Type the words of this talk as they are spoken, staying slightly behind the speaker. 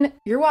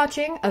You're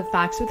watching a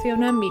Facts with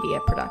Fiona media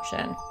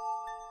production.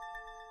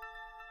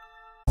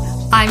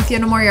 I'm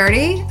Fiona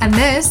Moriarty, and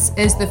this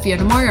is The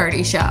Fiona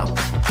Moriarty Show.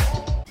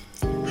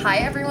 Hi,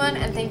 everyone,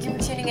 and thank you for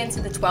tuning in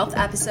to the 12th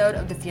episode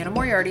of The Fiona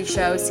Moriarty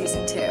Show,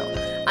 Season 2.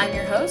 I'm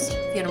your host,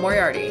 Fiona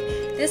Moriarty.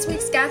 This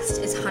week's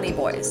guest is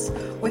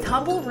Honeyboys. With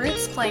humble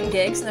roots playing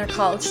gigs in their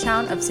college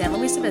town of San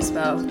Luis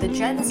Obispo, the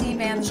Gen Z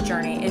band's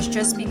journey is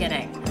just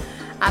beginning.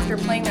 After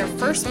playing their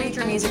first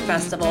major music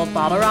festival,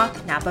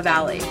 BottleRock, Napa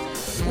Valley.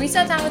 We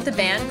sat down with the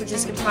band, which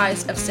is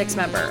comprised of 6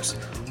 members.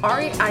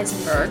 Ari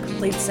Eisenberg,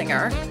 lead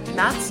singer,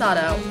 Matt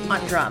Sato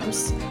on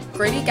drums,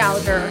 Grady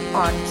Gallagher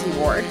on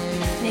keyboard,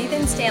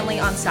 Nathan Stanley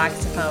on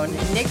saxophone,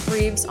 Nick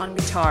Reeves on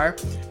guitar,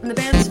 and the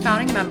band's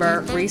founding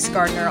member, Reese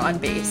Gardner on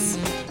bass.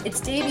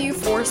 Its debut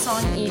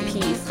 4-song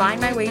EP,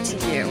 Find My Way to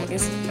You,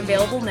 is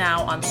available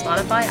now on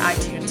Spotify,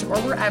 iTunes, or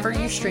wherever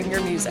you stream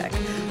your music.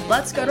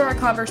 Let's go to our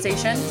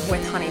conversation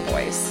with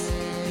Honeyboys.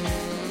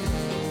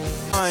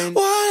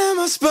 What am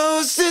I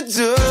supposed to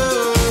do?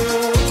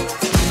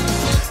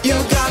 You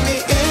got me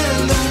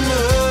in the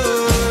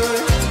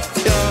mood,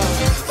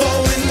 yeah.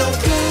 Oh, with no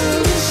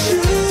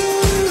parachute.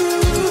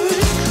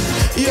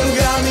 You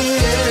got me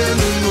in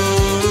the mood.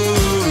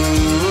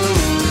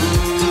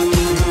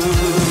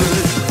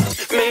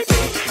 Maybe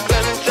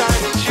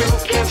Clementine and you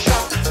can't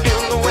stop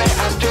feeling the way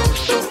I do.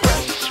 So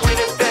precious,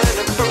 sweeter than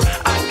a fruit.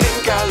 I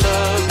think I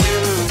love you.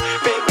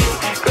 Baby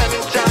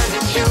Clementine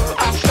and you,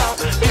 I stop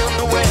feeling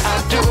the way I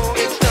do.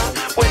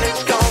 When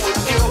it's gone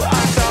with you,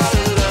 I thought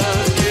I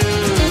loved you.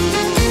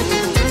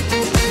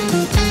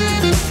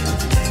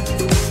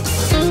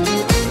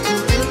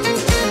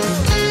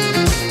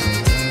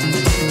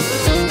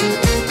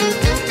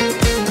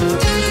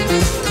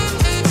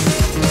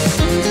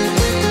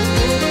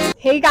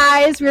 Hey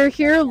guys, we're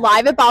here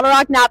live at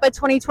BottleRock Napa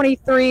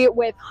 2023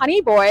 with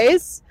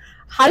Honeyboys.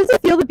 How does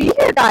it feel to be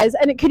here, guys?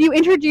 And could you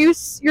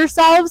introduce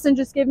yourselves and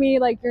just give me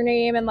like your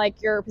name and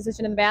like your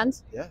position in the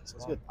band? Yeah,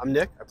 sounds good. I'm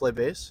Nick. I play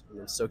bass,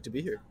 and I'm stoked to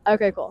be here.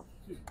 Okay, cool.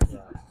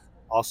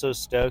 Also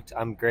stoked.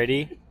 I'm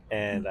Grady,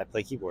 and I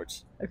play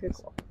keyboards. Okay,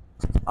 cool.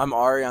 I'm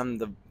Ari. I'm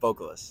the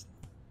vocalist.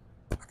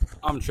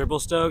 I'm triple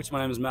stoked.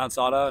 My name is Matt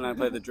Sato, and I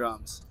play the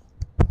drums.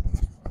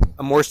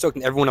 I'm more stoked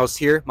than everyone else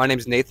here. My name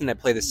is Nathan. I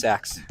play the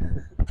sax.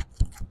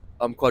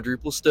 I'm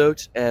quadruple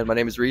stoked, and my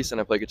name is Reese, and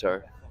I play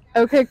guitar.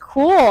 Okay,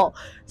 cool.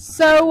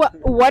 So,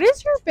 what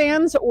is your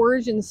band's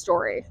origin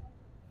story?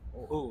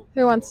 Ooh.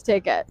 Who wants to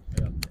take it?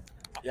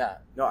 Yeah.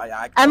 No,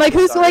 I And like,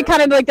 who's started. like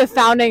kind of like the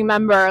founding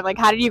member? Like,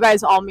 how did you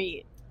guys all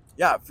meet?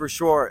 Yeah, for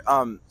sure.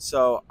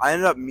 So I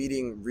ended up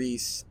meeting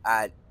Reese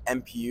at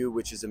MPU,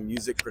 which is a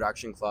music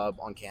production club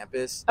on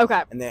campus.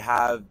 Okay. And they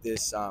have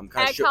this kind of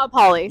At Cal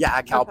Poly. Yeah,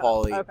 at Cal Okay.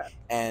 Poly. Okay.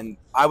 And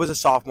I was a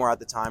sophomore at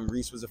the time.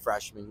 Reese was a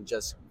freshman. He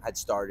just had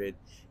started.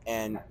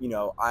 And, you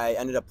know, I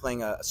ended up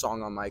playing a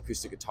song on my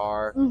acoustic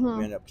guitar. Mhm.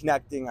 We ended up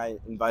connecting. I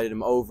invited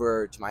him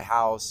over to my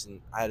house,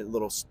 and I had a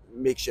little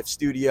makeshift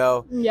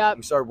studio. Yep.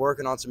 We started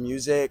working on some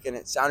music, and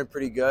it sounded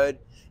pretty good.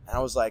 And I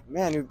was like,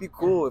 man, it would be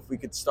cool if we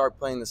could start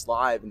playing this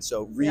live. And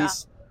so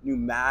Reese knew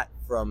Matt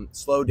from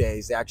Slow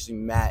Days. They actually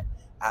met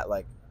at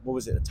like, what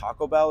was it, a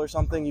Taco Bell or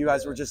something? You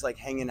guys were just like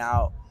hanging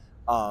out.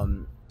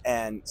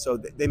 And so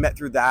they met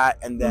through that.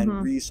 And then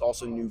Reese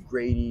also knew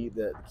Grady,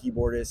 the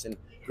keyboardist, and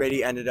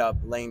Grady ended up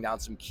laying down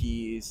some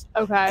keys.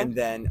 Okay. And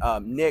then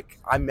Nick,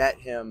 I met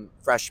him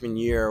freshman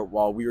year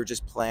while we were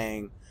just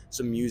playing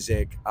some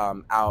music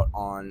out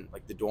on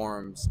like the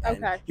dorms.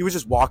 And Okay. he was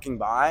just walking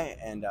by,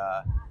 and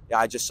yeah,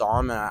 I just saw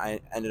him, and I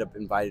ended up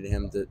inviting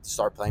him to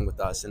start playing with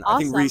us. And I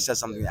think Awesome. Reese has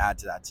something to add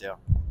to that too.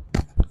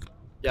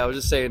 Yeah, I was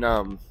just saying,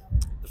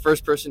 the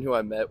first person who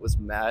I met was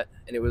Matt,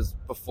 and it was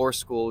before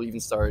school even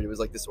started. It was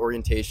like this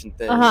orientation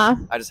thing. Uh-huh.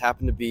 I just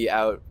happened to be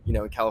out,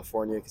 in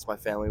California because my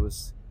family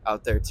was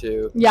out there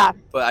too. Yeah.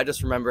 But I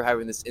just remember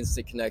having this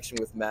instant connection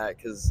with Matt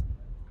because,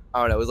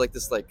 I don't know, it was like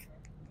this, like,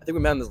 I think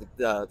we met in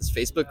this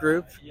Facebook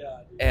group,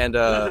 and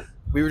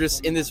we were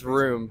just in this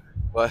room.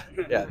 Well,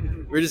 yeah,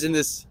 we were just in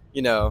this,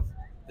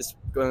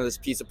 going to this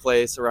pizza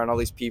place around all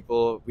these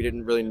people we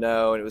didn't really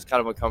know, and it was kind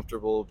of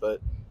uncomfortable.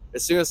 But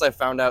as soon as I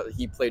found out that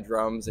he played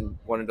drums and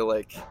wanted to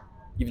like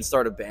even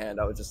start a band,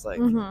 I was just like,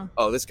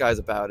 oh, this guy's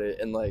about it.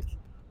 And like,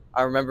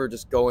 I remember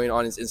just going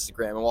on his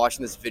Instagram and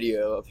watching this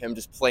video of him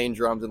just playing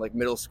drums in like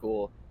middle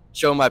school,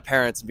 showing my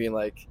parents and being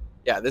like,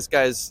 yeah, this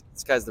guy's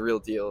the real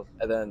deal.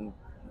 And then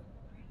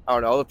I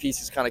don't know, all the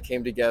pieces kind of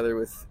came together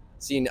with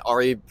seeing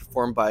Ari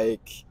perform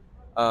Bike,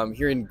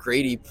 hearing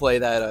Grady play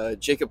that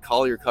Jacob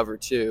Collier cover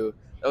too.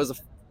 That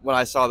was when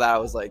I saw that, I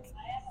was like,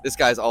 this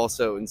guy's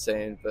also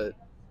insane. But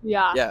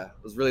Yeah. yeah,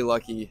 I was really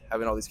lucky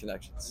having all these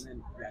connections.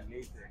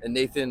 And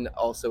Nathan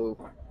also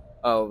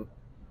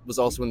was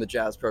also in the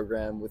jazz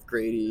program with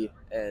Grady,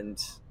 and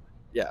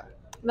yeah.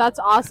 That's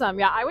awesome.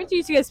 Yeah, I went to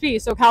UCSB,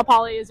 so Cal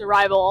Poly is a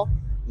rival.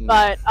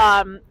 But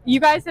you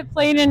guys have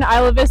played in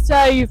Isla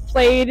Vista. You've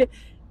played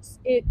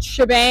at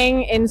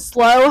Shebang in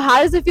Slow.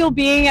 How does it feel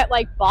being at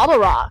like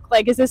BottleRock?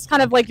 Like, is this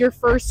kind of like your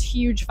first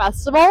huge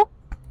festival?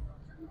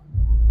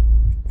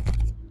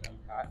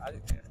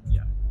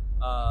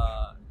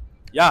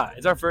 Yeah,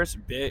 it's our first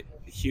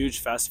huge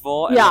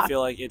festival, and Yeah. I feel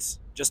like it's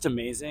just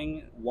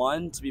amazing.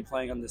 One, to be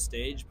playing on the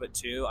stage, but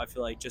two, I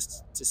feel like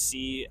just to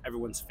see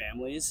everyone's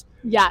families.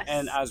 Yes.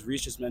 And as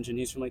Reese just mentioned,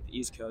 he's from like the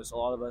East Coast. A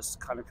lot of us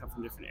kind of come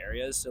from different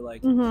areas. So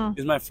like, Mhm. it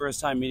was my first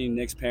time meeting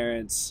Nick's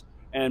parents,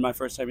 and my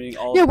first time meeting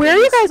all. Yeah, of where are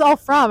you his, guys all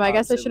from? I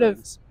guess I should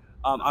have. siblings.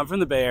 I'm from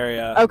the Bay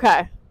Area.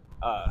 Okay.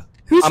 Uh,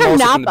 Who's I'm from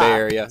also Napa? from the Bay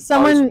Area.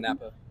 Someone. From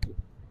Napa.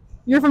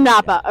 You're from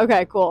Napa.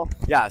 Okay, cool.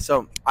 Yeah,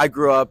 so I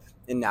grew up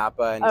in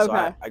Napa, and so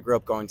Okay. I grew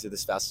up going to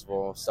this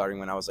festival starting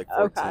when I was like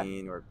Okay.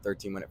 14 or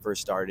 13 when it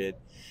first started.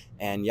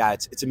 And yeah,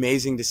 it's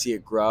amazing to see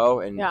it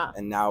grow, and Yeah.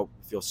 and now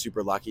I feel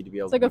super lucky to be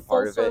able It's like to a be full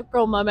part of it.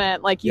 circle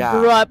moment. Like you Yeah.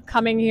 grew up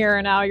coming here,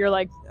 and now you're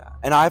like, Yeah.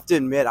 And I have to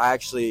admit, I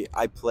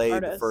played the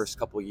Artist. first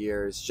couple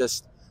years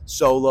just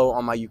solo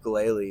on my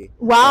ukulele.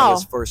 When wow,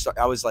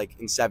 I was like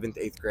in 7th,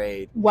 8th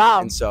grade.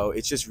 wow, And so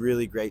it's just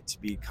really great to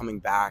be coming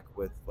back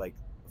with like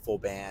a full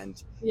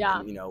band, yeah.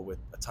 and, with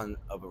a ton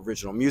of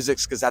original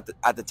musics. Because at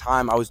the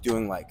time I was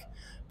doing like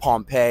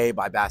Pompeii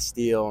by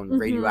Bastille and Mhm.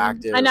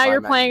 Radioactive. And now by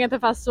you're Ma- playing at the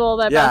festival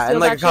that yeah, Bastille's and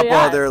like a actually couple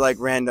at. other like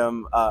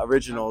random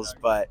originals.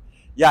 But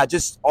yeah,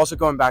 just also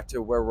going back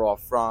to where we're all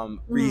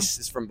from. Reese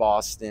is from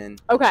Boston.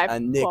 Okay,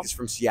 And Nick cool. is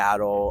from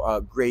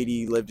Seattle.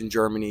 Grady lived in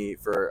Germany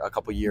for a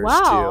couple years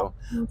Wow,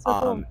 too. that's so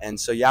cool. And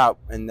so yeah,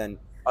 and then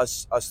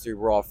us three,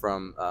 we're all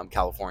from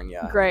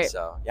California. Great.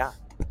 So yeah.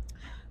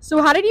 So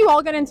how did you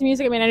all get into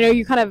music? I mean, I know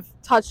you kind of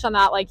touched on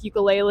that, like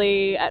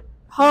ukulele at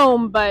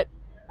home, but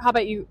how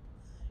about you?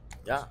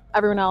 Yeah.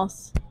 Everyone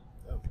else.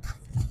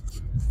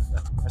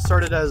 I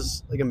started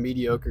as like a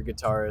mediocre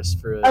guitarist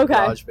for a Okay.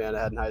 garage band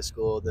I had in high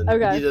school. Then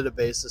Okay. needed a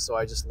bassist, so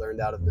I just learned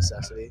out of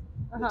necessity.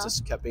 Uh-huh. It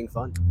just kept being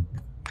fun.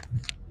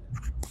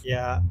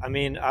 Yeah, I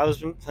mean, I've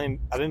been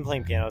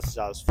playing piano since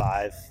I was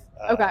 5.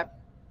 Okay.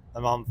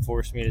 My mom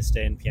forced me to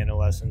stay in piano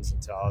lessons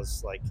until I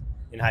was like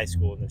in high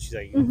school, and then she's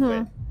like, "You can Mhm. quit."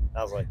 And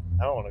I was like,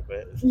 "I don't want to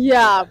quit."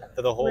 Yeah.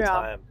 For the whole Yeah.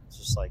 time, it's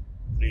just like,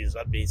 "Please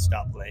let me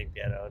stop playing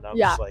piano." And I'm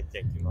Yeah. just like,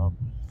 "Thank you, mom."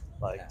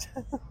 Like,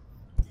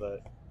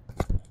 but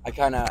I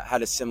kind of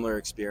had a similar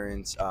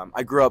experience.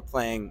 I grew up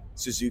playing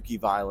Suzuki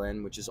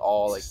violin, which is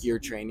all like ear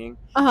training,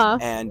 Uh-huh.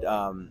 and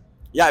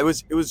yeah, it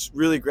was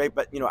really great.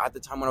 But at the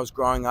time when I was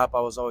growing up,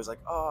 I was always like,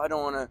 oh, I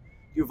don't want to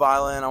do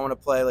violin. I want to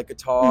play like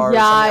guitar.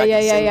 Yeah, or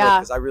yeah.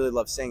 Because I really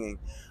love singing.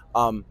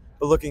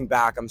 But looking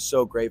back, I'm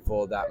so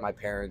grateful that my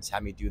parents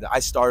had me do that. I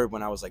started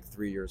when I was like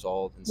 3 years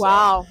old. And so,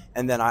 Wow.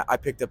 And then I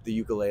picked up the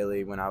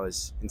ukulele when I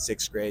was in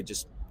 6th grade.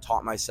 Just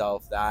taught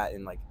myself that,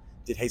 and like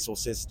did Hey Soul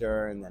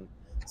Sister, and then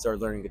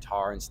started learning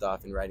guitar and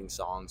stuff and writing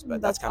songs.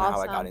 But that's kind of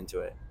how I got awesome. into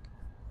it.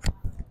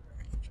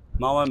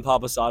 Mama and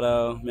Papa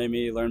Sato made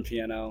me learn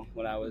piano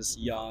when I was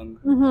young.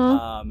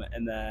 Mm-hmm.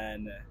 And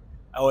then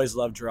I always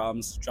loved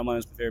drums. Drumline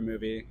was my favorite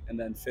movie. And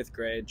then 5th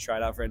grade,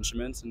 tried out for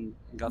instruments and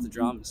got the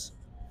drums.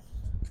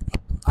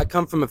 I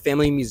come from a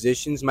family of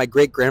musicians. My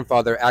great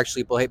grandfather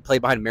actually played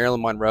behind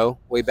Marilyn Monroe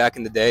way back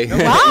in the day.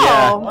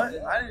 Wow.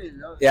 I didn't even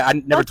know. yeah, I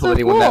never That's told so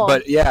anyone cool. that,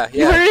 but yeah.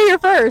 You heard it here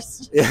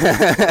first.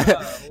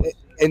 Yeah.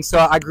 And so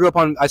I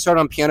started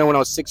on piano when I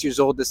was 6 years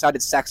old,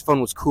 decided saxophone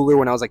was cooler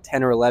when I was like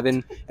 10 or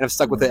 11, and I've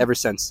stuck with it ever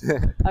since.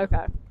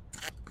 Okay.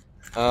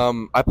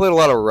 I played a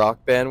lot of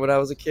rock band when I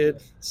was a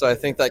kid, so I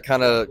think that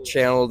kind of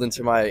channeled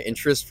into my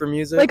interest for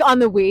music. Like on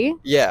the Wii?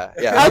 Yeah.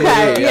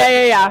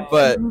 Okay. Yeah.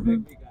 But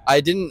Mhm. I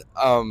didn't.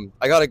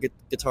 I got a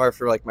guitar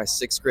for like my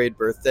 6th grade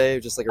birthday,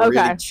 just like a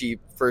Okay. really cheap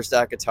first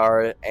act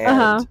guitar, and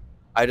Uh-huh.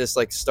 I just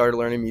like started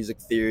learning music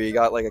theory.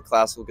 Got like a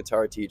classical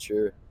guitar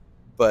teacher,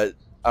 but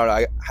I don't know.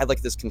 I had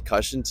like this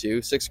concussion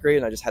too, 6th grade,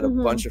 and I just had a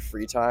Mhm. bunch of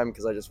free time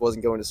because I just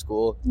wasn't going to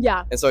school,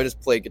 Yeah, and so I just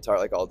played guitar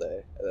like all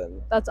day, and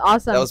then that's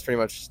awesome. that was pretty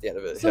much the end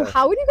of it. So yeah.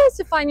 how would you guys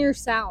define your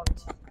sound?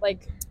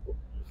 Like,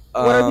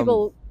 what are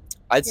people...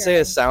 I'd say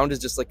hearing? a sound is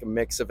just like a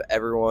mix of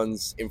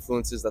everyone's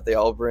influences that they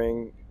all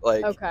bring.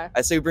 Like, Okay.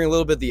 I'd say we bring a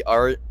little bit of the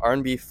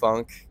R&B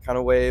funk kind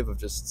of wave of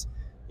just,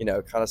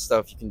 kind of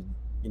stuff you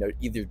can,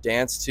 either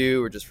dance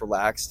to or just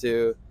relax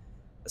to,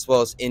 as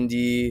well as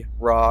indie,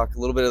 rock, a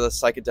little bit of the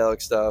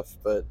psychedelic stuff.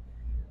 But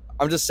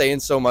I'm just saying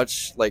so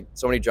much, like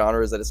so many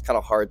genres that it's kind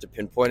of hard to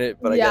pinpoint it.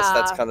 But I guess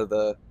that's Yeah. kind of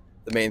the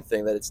main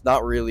thing, that it's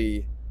not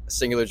really a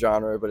singular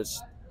genre, but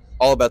it's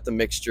all about the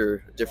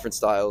mixture of different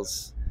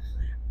styles.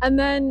 And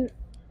then,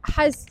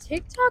 has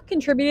TikTok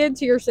contributed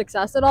to your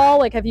success at all?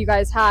 Like, have you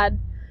guys had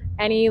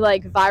any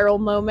like viral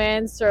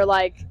moments, or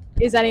like,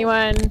 is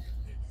anyone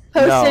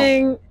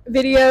posting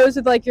videos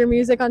with like your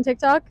music on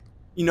TikTok?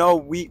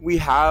 We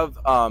have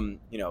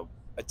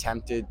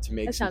attempted to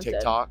make some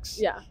Attempted. TikToks.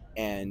 Yeah.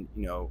 And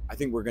I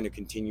think we're going to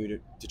continue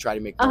to try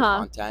to make more Uh-huh.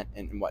 content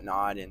and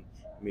whatnot, and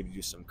maybe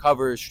do some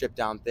covers, strip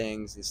down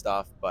things and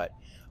stuff. But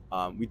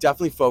we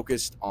definitely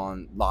focused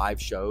on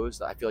live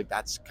shows. I feel like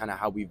that's kind of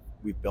how we've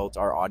built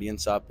our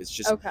audience up. It's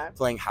just Okay.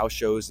 playing house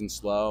shows in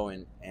SLO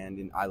and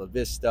in Isla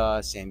Vista,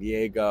 San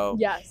Diego,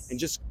 Yes. and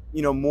just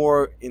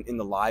more in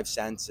the live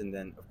sense, and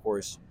then of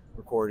course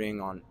recording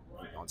on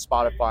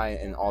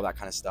Spotify and all that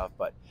kind of stuff.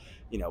 But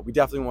we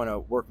definitely want to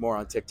work more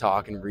on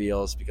TikTok and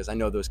Reels, because I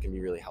know those can be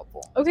really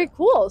helpful. Okay,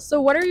 cool. So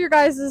what are your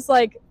guys'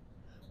 like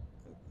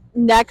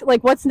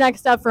what's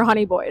next up for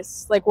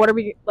Honeyboys? Like, what are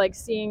we like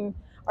seeing?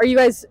 Are you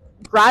guys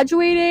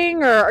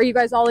graduating, or are you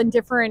guys all in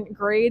different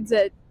grades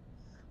at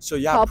So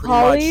yeah, Cal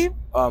pretty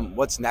much.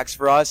 What's next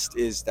for us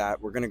is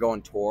that we're gonna go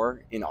on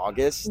tour in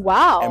August.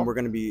 Wow. And we're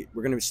gonna be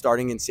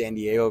starting in San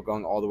Diego,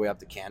 going all the way up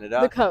to Canada.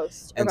 The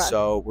coast. And Okay.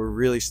 so we're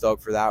really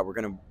stoked for that. We're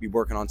gonna be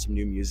working on some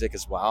new music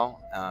as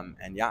well.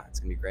 And yeah, it's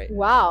gonna be great.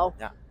 Wow.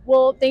 Yeah.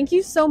 Well, thank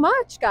you so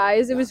much,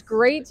 guys. It was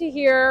great to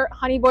hear.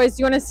 Honeyboys,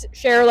 do you want to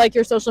share like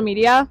your social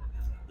media?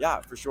 Yeah,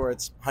 for sure.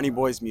 It's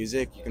Honeyboys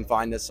Music. You can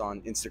find us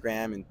on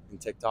Instagram and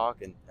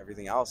TikTok and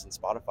everything else, and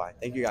Spotify.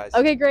 Thank you guys.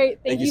 Okay, great.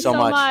 Thank you so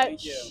much.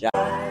 Thank you.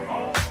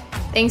 Yeah.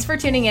 Thanks for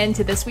tuning in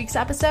to this week's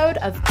episode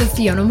of The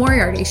Fiona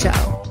Moriarty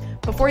Show.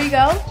 Before you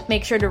go,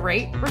 make sure to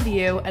rate,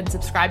 review, and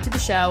subscribe to the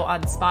show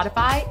on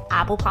Spotify,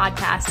 Apple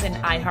Podcasts, and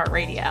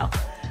iHeartRadio.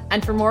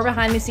 And for more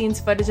behind-the-scenes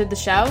footage of the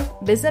show,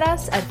 visit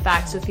us at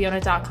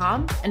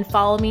factswithfiona.com and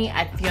follow me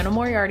at Fiona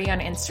Moriarty on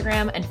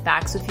Instagram and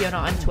Facts with Fiona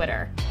on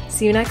Twitter.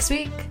 See you next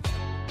week.